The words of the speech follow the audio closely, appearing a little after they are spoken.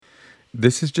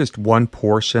This is just one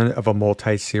portion of a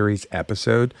multi series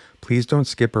episode. Please don't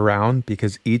skip around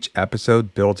because each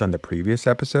episode builds on the previous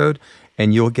episode,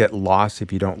 and you'll get lost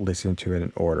if you don't listen to it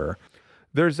in order.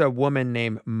 There's a woman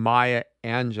named Maya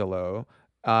Angelou,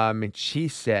 and she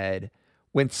said,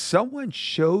 when someone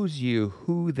shows you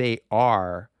who they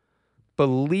are,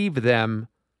 believe them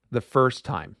the first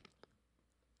time.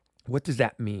 What does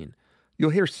that mean? You'll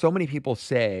hear so many people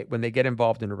say when they get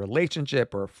involved in a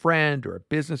relationship or a friend or a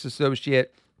business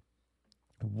associate,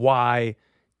 why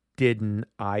didn't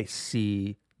I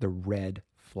see the red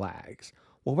flags?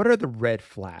 Well, what are the red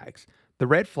flags? The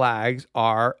red flags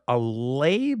are a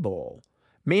label.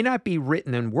 May not be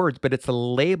written in words, but it's a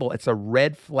label. It's a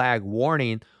red flag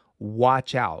warning.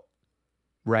 Watch out,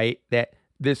 right? That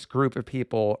this group of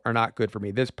people are not good for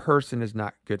me. This person is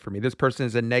not good for me. This person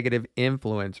is a negative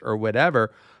influence or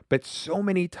whatever. But so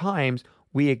many times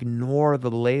we ignore the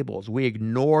labels. We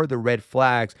ignore the red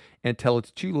flags until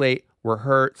it's too late. We're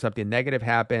hurt. Something negative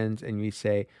happens. And we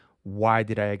say, why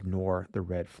did I ignore the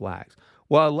red flags?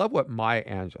 Well, I love what Maya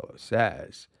Angelou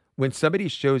says. When somebody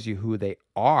shows you who they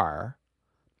are,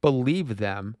 believe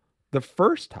them the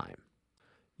first time.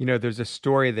 You know, there's a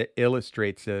story that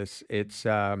illustrates this. It's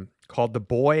called The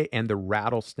Boy and the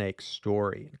Rattlesnake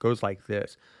Story. It goes like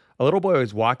this. A little boy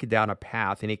was walking down a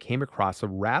path and he came across a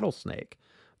rattlesnake.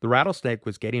 The rattlesnake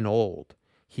was getting old.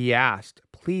 He asked,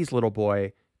 please, little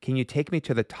boy, can you take me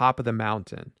to the top of the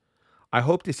mountain? I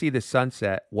hope to see the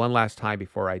sunset one last time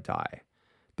before I die.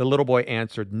 The little boy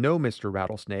answered, no, Mr.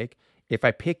 Rattlesnake. If I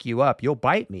pick you up, you'll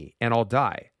bite me and I'll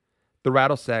die. The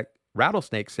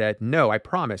rattlesnake said, no, I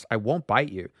promise I won't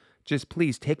bite you. Just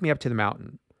please take me up to the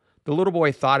mountain. The little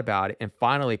boy thought about it and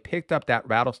finally picked up that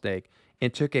rattlesnake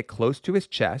and took it close to his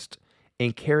chest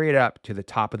and carried it up to the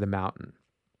top of the mountain.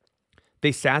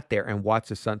 They sat there and watched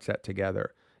the sunset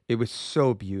together. It was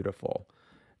so beautiful.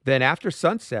 Then after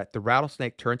sunset, the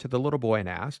rattlesnake turned to the little boy and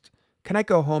asked, can I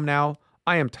go home now?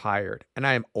 I am tired and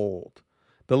I am old.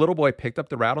 The little boy picked up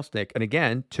the rattlesnake and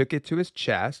again took it to his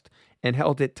chest and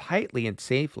held it tightly and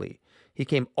safely. He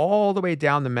came all the way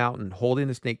down the mountain, holding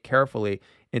the snake carefully,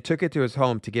 and took it to his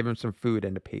home to give him some food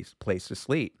and a place to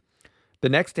sleep. The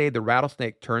next day, the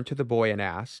rattlesnake turned to the boy and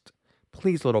asked,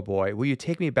 please, little boy, will you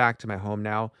take me back to my home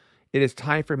now? It is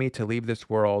time for me to leave this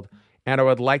world, and I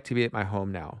would like to be at my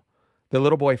home now. The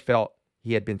little boy felt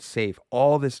he had been safe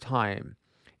all this time,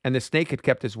 and the snake had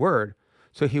kept his word,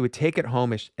 so he would take it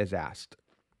home as asked.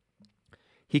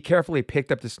 He carefully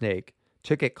picked up the snake,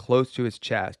 took it close to his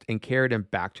chest, and carried him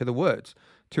back to the woods,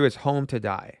 to his home to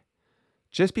die.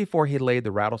 Just before he laid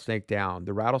the rattlesnake down,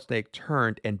 the rattlesnake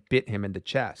turned and bit him in the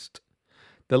chest.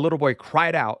 The little boy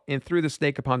cried out and threw the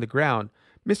snake upon the ground.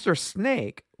 Mr.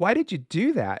 Snake, why did you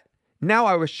do that? Now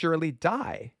I will surely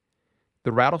die.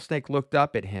 The rattlesnake looked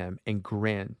up at him and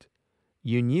grinned.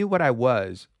 You knew what I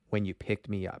was when you picked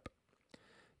me up.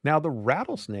 Now, the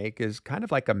rattlesnake is kind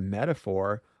of like a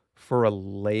metaphor for a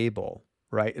label,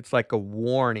 right? It's like a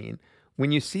warning.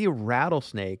 When you see a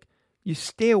rattlesnake, you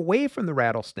stay away from the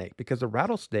rattlesnake because a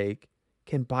rattlesnake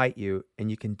can bite you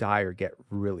and you can die or get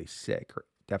really sick or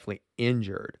definitely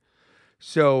injured.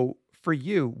 So for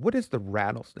you, what is the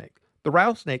rattlesnake? The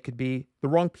rattlesnake could be the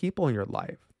wrong people in your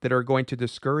life that are going to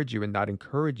discourage you and not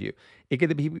encourage you. It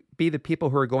could be the people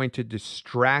who are going to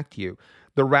distract you.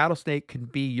 The rattlesnake can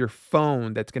be your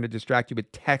phone that's going to distract you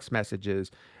with text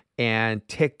messages and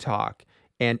TikTok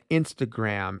and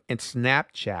Instagram and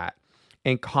Snapchat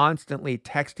and constantly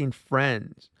texting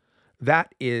friends.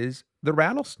 That is the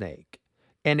rattlesnake.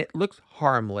 And it looks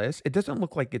harmless. It doesn't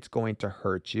look like it's going to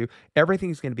hurt you.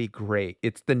 Everything's going to be great.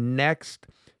 It's the next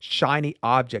shiny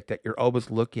object that you're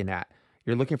always looking at.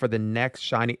 You're looking for the next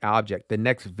shiny object, the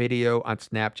next video on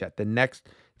Snapchat, the next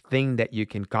thing that you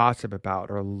can gossip about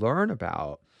or learn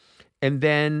about. And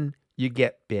then you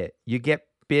get bit. You get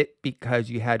bit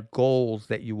because you had goals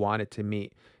that you wanted to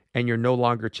meet. And you're no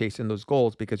longer chasing those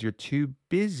goals because you're too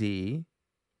busy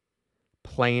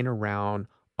playing around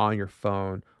on your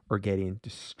phone or getting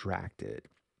distracted.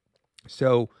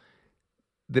 So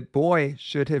the boy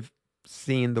should have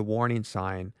seen the warning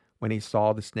sign when he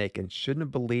saw the snake and shouldn't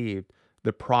have believed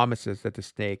the promises that the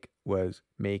snake was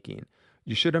making.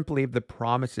 You shouldn't believe the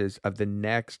promises of the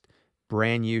next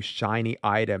brand new shiny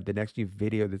item, the next new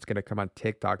video that's going to come on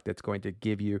TikTok that's going to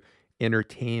give you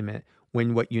entertainment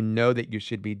when what you know that you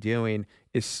should be doing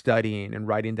is studying and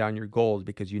writing down your goals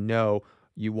because you know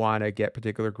you want to get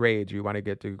particular grades, or you want to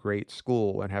get to a great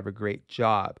school and have a great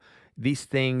job. These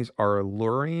things are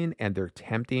alluring and they're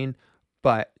tempting,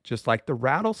 but just like the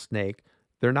rattlesnake,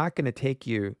 they're not going to take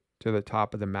you to the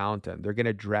top of the mountain. They're going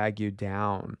to drag you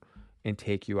down and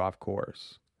take you off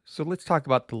course. So let's talk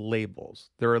about the labels.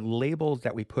 There are labels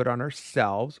that we put on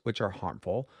ourselves, which are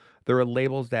harmful. There are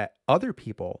labels that other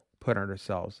people put on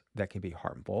ourselves that can be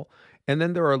harmful. And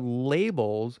then there are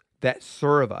labels that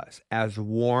serve us as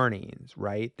warnings,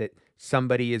 right? That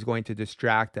somebody is going to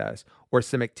distract us or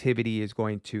some activity is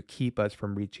going to keep us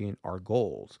from reaching our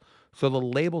goals. So the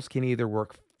labels can either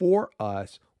work for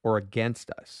us or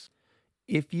against us.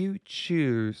 If you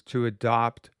choose to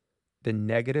adopt the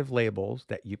negative labels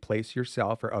that you place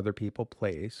yourself or other people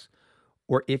place,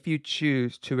 or if you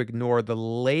choose to ignore the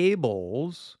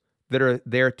labels that are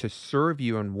there to serve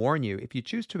you and warn you, if you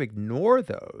choose to ignore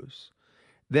those,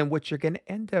 then what you're going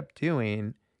to end up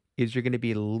doing is you're going to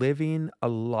be living a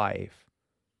life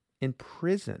in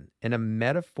prison, in a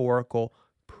metaphorical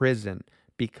prison,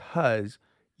 because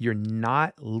you're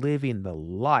not living the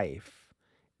life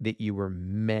that you were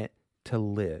meant to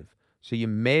live. So you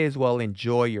may as well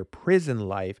enjoy your prison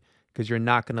life because you're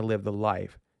not going to live the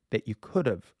life that you could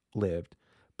have lived,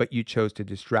 but you chose to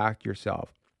distract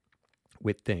yourself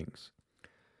with things.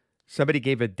 Somebody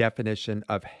gave a definition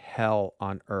of hell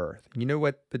on earth. You know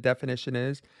what the definition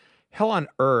is? Hell on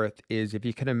earth is if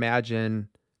you can imagine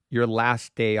your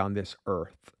last day on this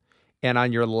earth. And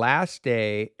on your last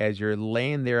day, as you're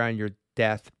laying there on your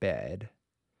deathbed,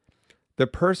 the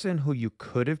person who you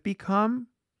could have become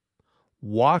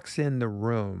walks in the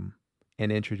room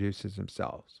and introduces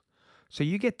themselves. So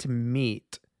you get to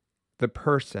meet the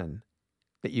person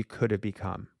that you could have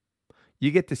become.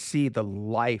 You get to see the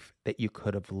life that you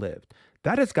could have lived.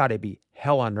 That has got to be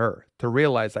hell on earth to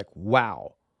realize, like,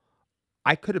 wow,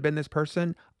 I could have been this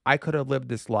person. I could have lived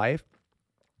this life.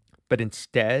 But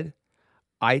instead,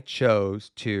 I chose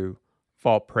to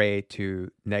fall prey to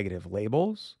negative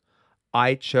labels.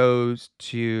 I chose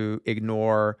to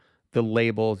ignore the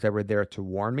labels that were there to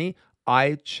warn me.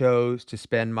 I chose to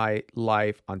spend my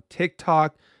life on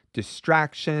TikTok,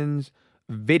 distractions,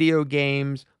 video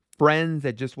games, friends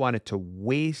that just wanted to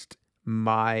waste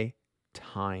my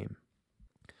time.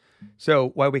 So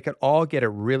while we could all get a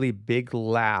really big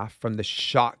laugh from the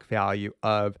shock value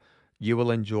of you will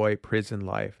enjoy prison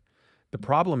life, the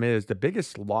problem is the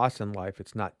biggest loss in life,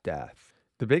 it's not death.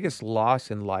 The biggest loss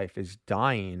in life is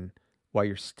dying while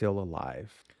you're still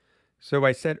alive. So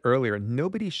I said earlier,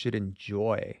 nobody should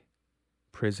enjoy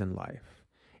prison life.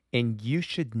 And you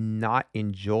should not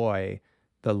enjoy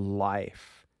the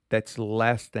life that's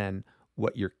less than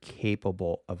what you're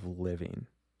capable of living,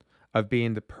 of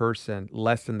being the person,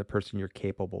 less than the person you're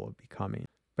capable of becoming.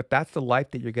 But that's the life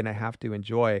that you're going to have to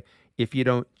enjoy if you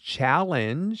don't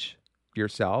challenge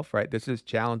yourself, right? This is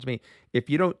challenge me. If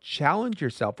you don't challenge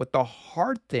yourself with the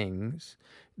hard things,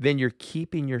 then you're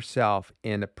keeping yourself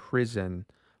in a prison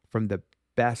from the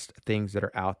best things that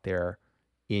are out there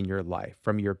in your life,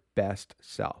 from your best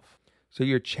self. So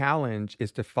your challenge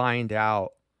is to find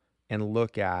out and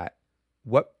look at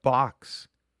what box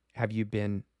have you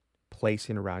been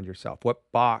placing around yourself?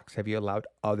 What box have you allowed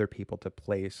other people to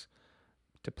place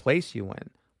you in?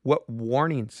 What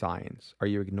warning signs are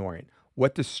you ignoring?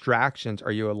 What distractions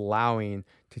are you allowing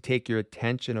to take your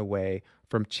attention away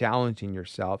from challenging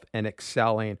yourself and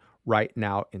excelling right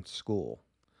now in school?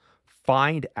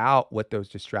 Find out what those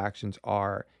distractions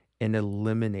are and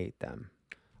eliminate them.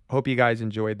 I hope you guys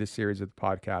enjoyed this series of the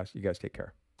podcast. You guys take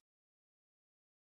care.